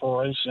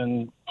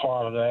reparation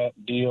part of that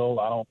deal,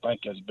 I don't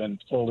think has been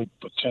fully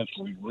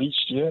potentially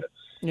reached yet.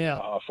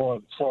 Yeah.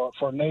 For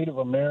Native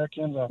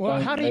Americans, I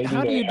think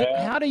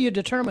how do you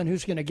determine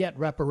who's going to get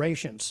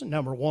reparations?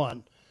 Number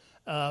one.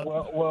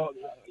 The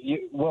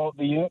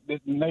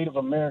Native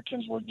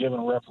Americans were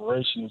given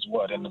reparations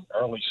in the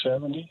early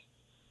 70s.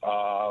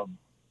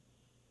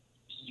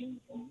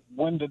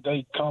 When did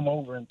they come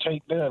over and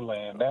take their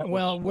land? That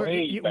was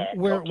way back.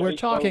 We're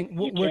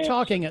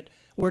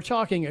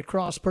talking at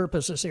cross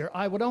purposes here.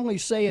 I would only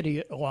say to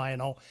you,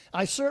 Lionel,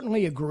 I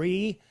certainly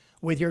agree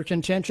with your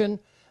contention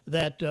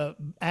that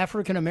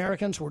African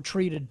Americans were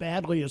treated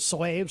badly as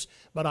slaves,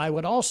 but I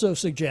would also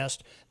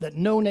suggest that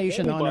no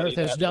nation on earth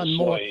has done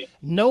more.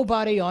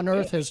 Nobody on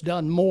earth has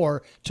done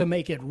more to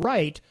make it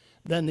right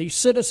than the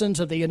citizens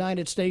of the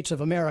United States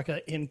of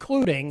America,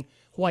 including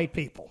white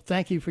people.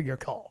 Thank you for your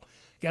call.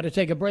 Got to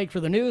take a break for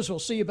the news. We'll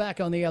see you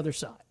back on the other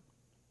side.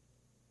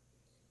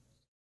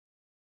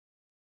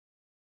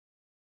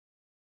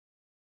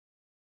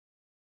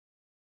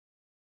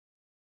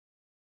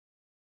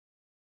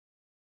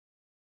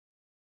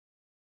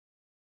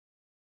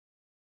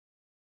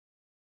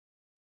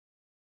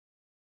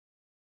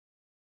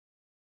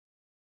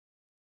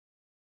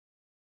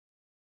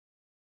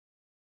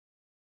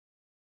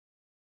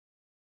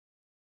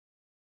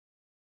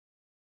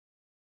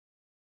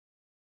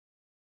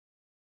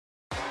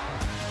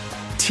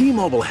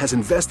 T-Mobile has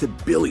invested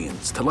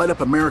billions to light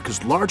up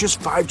America's largest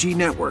 5G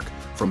network,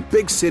 from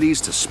big cities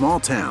to small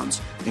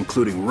towns,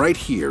 including right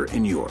here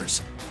in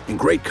yours. And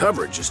great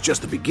coverage is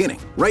just the beginning.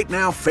 Right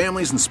now,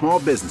 families and small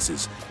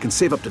businesses can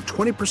save up to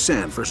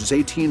 20% versus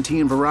AT&T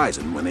and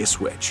Verizon when they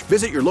switch.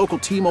 Visit your local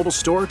T-Mobile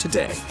store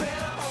today.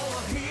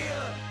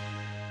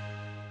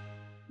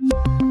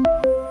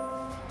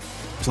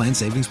 Plan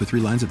savings with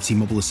 3 lines of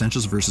T-Mobile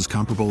Essentials versus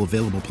comparable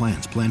available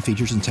plans. Plan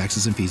features and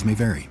taxes and fees may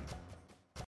vary.